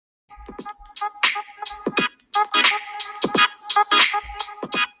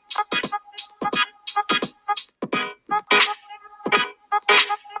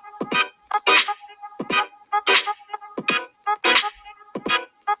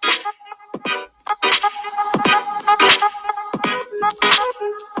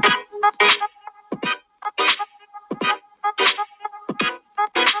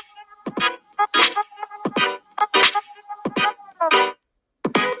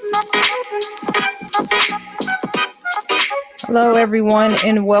Hello, everyone,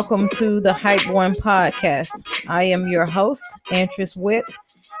 and welcome to the Hype One podcast. I am your host, Antris Witt,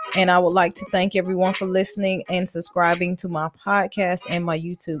 and I would like to thank everyone for listening and subscribing to my podcast and my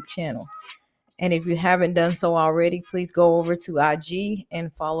YouTube channel. And if you haven't done so already, please go over to IG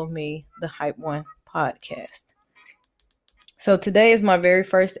and follow me, the Hype One podcast. So today is my very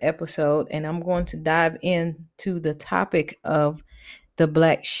first episode, and I'm going to dive into the topic of the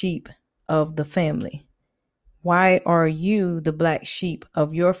black sheep of the family. Why are you the black sheep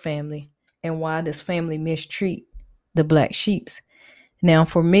of your family, and why does family mistreat the black sheeps? Now,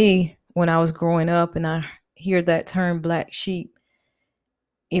 for me, when I was growing up and I hear that term black sheep,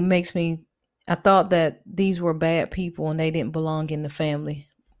 it makes me, I thought that these were bad people and they didn't belong in the family.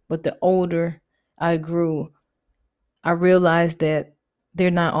 But the older I grew, I realized that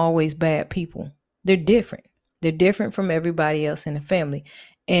they're not always bad people. They're different. They're different from everybody else in the family.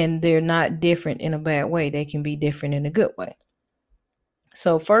 And they're not different in a bad way. They can be different in a good way.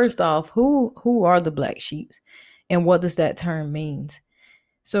 So first off, who are the black sheeps, and what does that term means?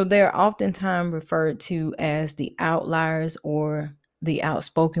 So they're oftentimes referred to as the outliers or the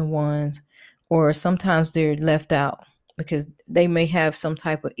outspoken ones, or sometimes they're left out because they may have some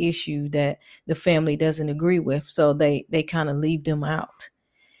type of issue that the family doesn't agree with. So they kind of leave them out.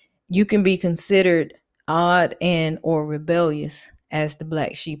 You can be considered odd and or rebellious as the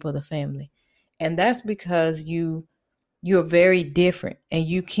black sheep of the family. And that's because you're very different and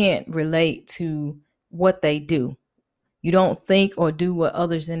you can't relate to what they do. You don't think or do what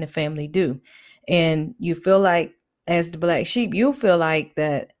others in the family do. And you feel like, as the black sheep, you feel like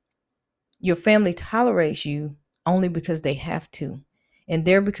that your family tolerates you only because they have to. And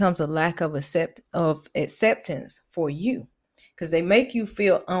there becomes a lack of acceptance for you because they make you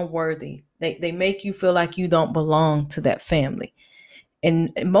feel unworthy. They make you feel like you don't belong to that family.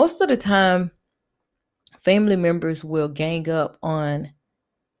 And most of the time, family members will gang up on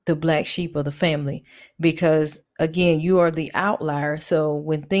the black sheep of the family because, again, you are the outlier. So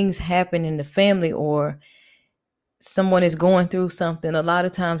when things happen in the family or someone is going through something, a lot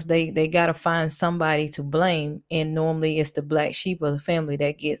of times they got to find somebody to blame, and normally it's the black sheep of the family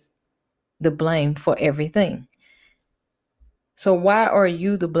that gets the blame for everything. So why are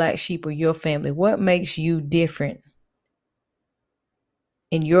you the black sheep of your family? What makes you different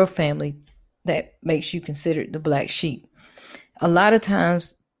in your family that makes you considered the black sheep? A lot of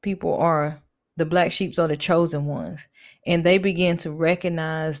times people are the black sheeps are the chosen ones, and they begin to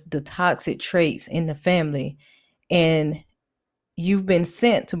recognize the toxic traits in the family, and you've been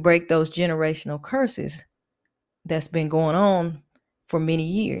sent to break those generational curses that's been going on for many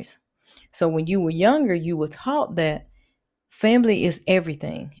years. So when you were younger, you were taught that family is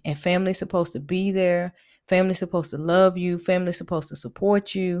everything, and family's supposed to be there, family's supposed to love you, family's supposed to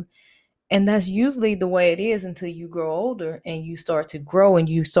support you. And that's usually the way it is until you grow older and you start to grow and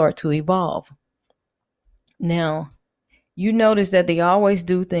you start to evolve. Now, you notice that they always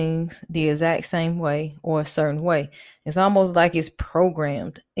do things the exact same way or a certain way. It's almost like it's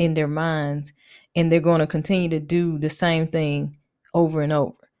programmed in their minds, and they're going to continue to do the same thing over and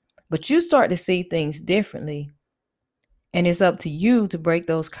over. But you start to see things differently, and it's up to you to break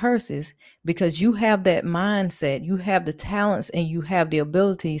those curses because you have that mindset, you have the talents, and you have the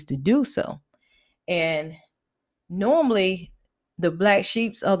abilities to do so. And normally, the black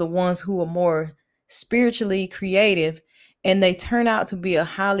sheeps are the ones who are more spiritually creative, and they turn out to be a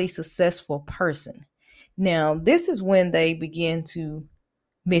highly successful person. Now, this is when they begin to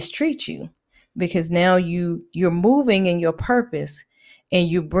mistreat you because now you're moving in your purpose, and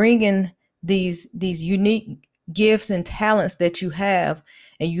you're bringing these unique gifts and talents that you have,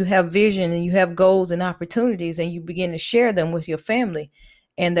 and you have vision and you have goals and opportunities, and you begin to share them with your family,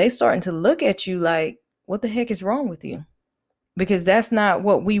 and they starting to look at you like, what the heck is wrong with you? Because that's not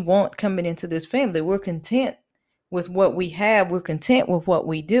what we want coming into this family. We're content with what we have. We're content with what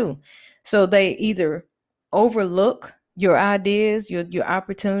we do. So they either overlook your ideas, your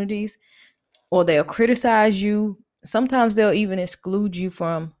opportunities, or they'll criticize you. Sometimes they'll even exclude you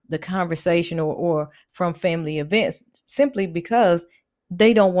from the conversation or from family events simply because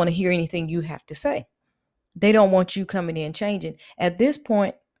they don't want to hear anything you have to say. They don't want you coming in changing. At this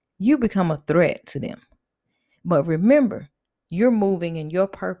point, you become a threat to them. But remember, you're moving in your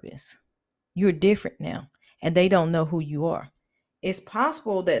purpose. You're different now, and they don't know who you are. It's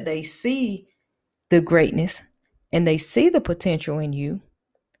possible that they see the greatness and they see the potential in you,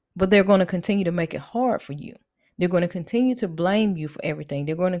 but they're going to continue to make it hard for you. They're going to continue to blame you for everything.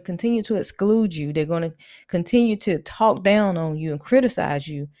 They're going to continue to exclude you. They're going to continue to talk down on you and criticize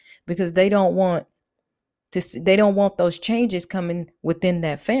you because they don't want they don't want those changes coming within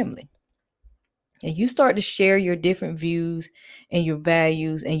that family. And you start to share your different views and your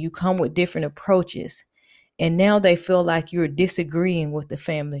values, and you come with different approaches. And now they feel like you're disagreeing with the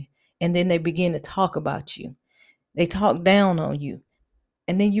family. And then they begin to talk about you. They talk down on you.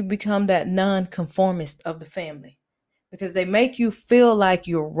 And then you become that non-conformist of the family because they make you feel like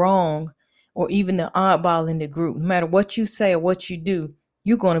you're wrong or even the oddball in the group. No matter what you say or what you do,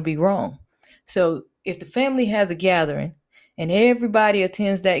 you're going to be wrong. So if the family has a gathering and everybody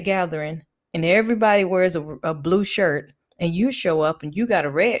attends that gathering and everybody wears a blue shirt and you show up and you got a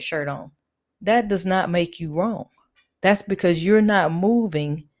red shirt on, that does not make you wrong. That's because you're not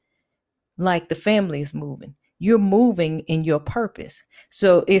moving like the family is moving. You're moving in your purpose.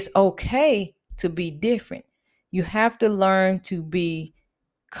 So it's okay to be different. You have to learn to be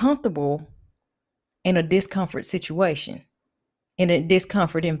comfortable in a discomfort situation, in a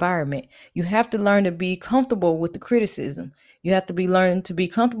discomfort environment. You have to learn to be comfortable with the criticism. You have to be learn to be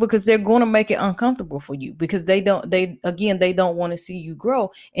comfortable because they're going to make it uncomfortable for you because they don't want to see you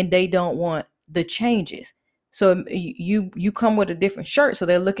grow and they don't want the changes. So you come with a different shirt, so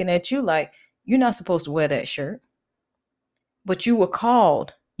they're looking at you like you're not supposed to wear that shirt. But you were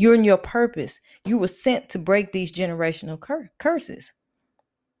called. You're in your purpose. You were sent to break these generational curses.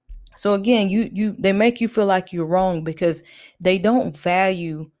 So again, they make you feel like you're wrong because they don't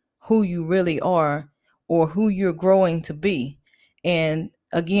value who you really are or who you're growing to be. And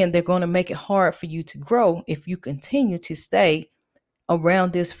again, they're going to make it hard for you to grow if you continue to stay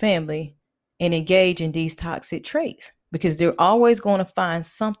around this family and engage in these toxic traits because they're always going to find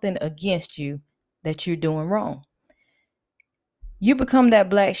something against you that you're doing wrong. You become that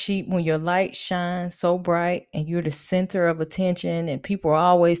black sheep when your light shines so bright and you're the center of attention and people are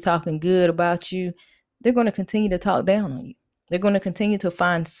always talking good about you. They're going to continue to talk down on you. They're going to continue to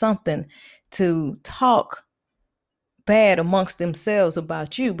find something to talk bad amongst themselves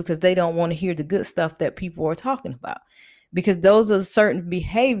about you because they don't want to hear the good stuff that people are talking about. Because those are certain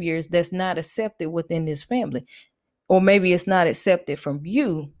behaviors that's not accepted within this family. Or maybe it's not accepted from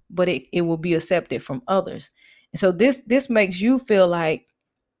you, but it will be accepted from others. And so this makes you feel like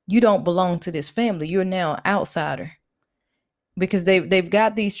you don't belong to this family. You're now an outsider because they've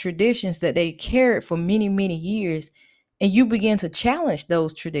got these traditions that they carried for many, many years. And you begin to challenge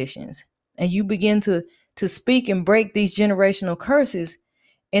those traditions and you begin to speak and break these generational curses.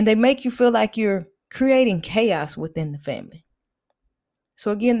 And they make you feel like you're creating chaos within the family.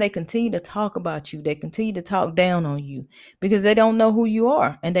 So again, they continue to talk about you. They continue to talk down on you because they don't know who you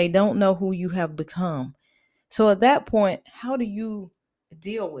are and they don't know who you have become. So at that point, how do you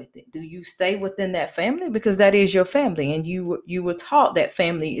deal with it? Do you stay within that family? Because that is your family and you were taught that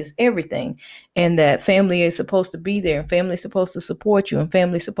family is everything and that family is supposed to be there and family is supposed to support you and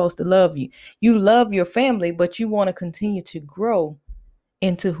family is supposed to love you. You love your family, but you want to continue to grow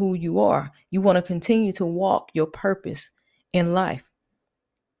into who you are. You want to continue to walk your purpose in life.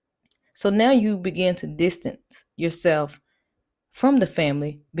 So now you begin to distance yourself from the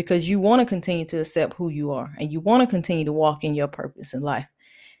family because you want to continue to accept who you are and you want to continue to walk in your purpose in life.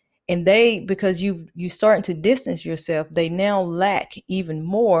 And because you starting to distance yourself, they now lack even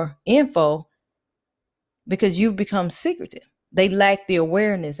more info because you've become secretive. They lack the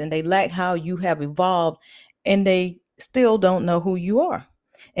awareness and they lack how you have evolved and they still don't know who you are.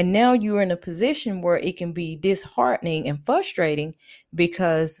 And now you're in a position where it can be disheartening and frustrating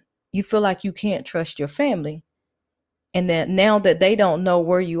because you feel like you can't trust your family. And that now that they don't know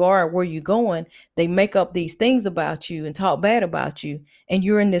where you are, where you're going, they make up these things about you and talk bad about you. And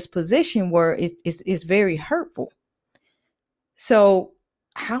you're in this position where it's very hurtful. So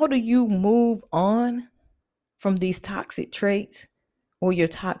how do you move on from these toxic traits or your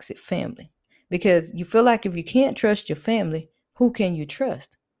toxic family? Because you feel like if you can't trust your family, who can you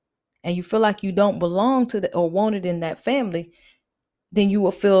trust? And you feel like you don't belong to or wanted in that family, then you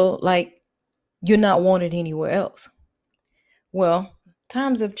will feel like you're not wanted anywhere else. Well,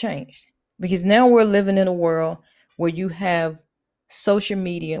 times have changed because now we're living in a world where you have social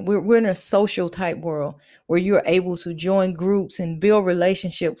media. We're in a social type world where you're able to join groups and build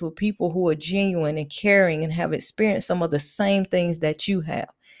relationships with people who are genuine and caring and have experienced some of the same things that you have.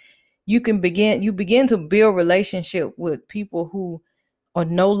 You begin to build relationship with people who are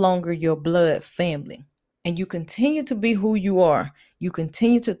no longer your blood family. And you continue to be who you are. You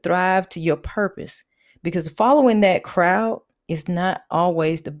continue to thrive to your purpose because following that crowd is not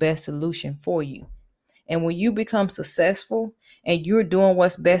always the best solution for you. And when you become successful and you're doing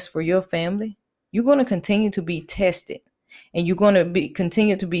what's best for your family, you're going to continue to be tested and you're going to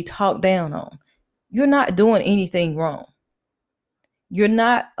continue to be talked down on. You're not doing anything wrong. You're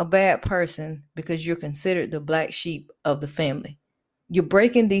not a bad person because you're considered the black sheep of the family. You're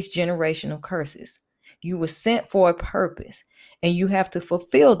breaking these generational curses. You were sent for a purpose and you have to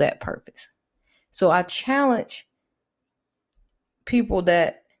fulfill that purpose. So I challenge people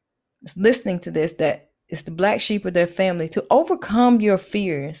that is listening to this, that is the black sheep of their family, to overcome your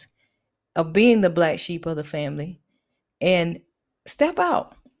fears of being the black sheep of the family and step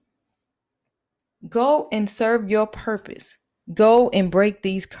out. Go and serve your purpose. Go and break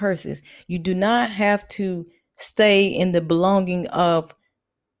these curses. You do not have to stay in the belonging of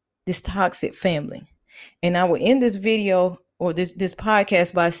this toxic family. And I will end this video or this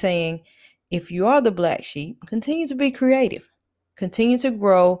podcast by saying, if you are the black sheep, continue to be creative, continue to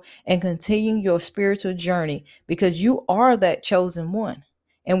grow, and continue your spiritual journey, because you are that chosen one.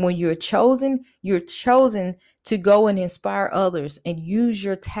 And when you're chosen to go and inspire others and use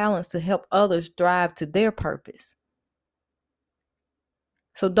your talents to help others thrive to their purpose.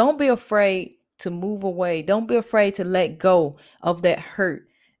 So don't be afraid to move away. Don't be afraid to let go of that hurt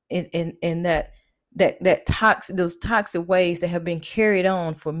and that toxic, those toxic ways that have been carried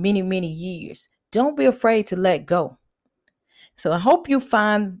on for many, many years. Don't be afraid to let go. So I hope you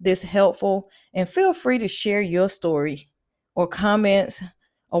find this helpful, and feel free to share your story or comments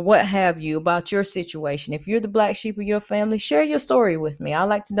or what have you about your situation. If you're the black sheep of your family, share your story with me. I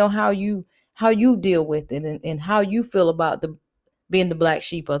like to know how you deal with it, and how you feel about being the black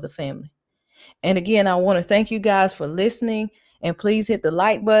sheep of the family. And again, I want to thank you guys for listening, and please hit the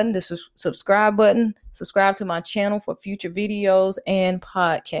like button, the subscribe button, subscribe to my channel for future videos and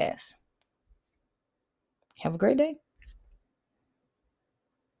podcasts. Have a great day.